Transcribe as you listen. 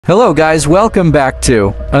Hello guys, welcome back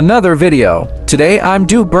to another video. Today I'm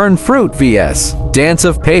do burn fruit vs dance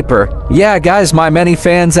of paper. Yeah guys, my many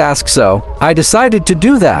fans ask, so I decided to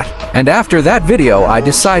do that. And after that video I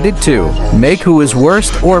decided to make who is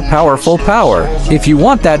worst or powerful power. If you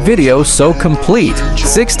want that video so complete,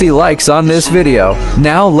 60 likes on this video.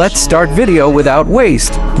 Now let's start video without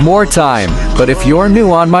waste more time. But if you're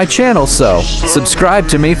new on my channel, so subscribe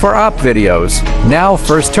to me for up videos. Now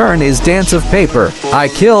first turn is dance of paper. I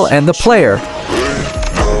kill and the player.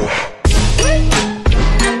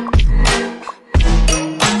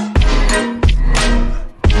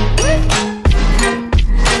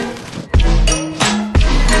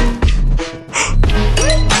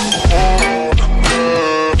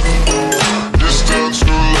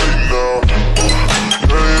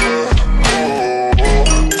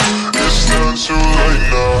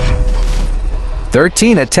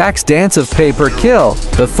 "13 attacks dance of paper kill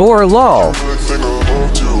the Thor lol."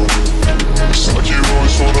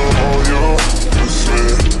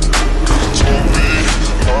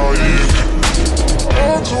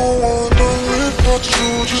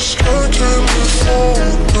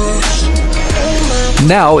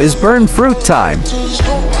 Now is burn fruit time.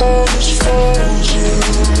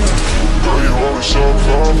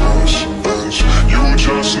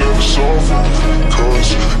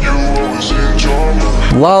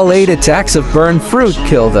 Lol, 8 attacks of burn fruit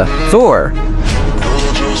kill the Thor.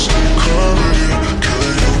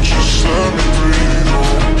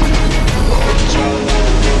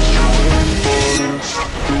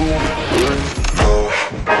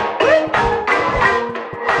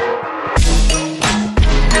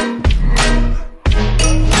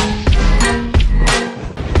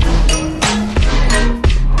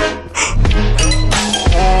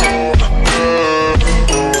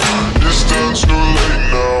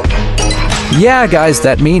 Yeah guys,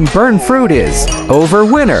 that mean burn fruit is over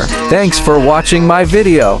winner. Thanks for watching my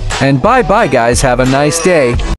video, and bye bye guys, have a nice day.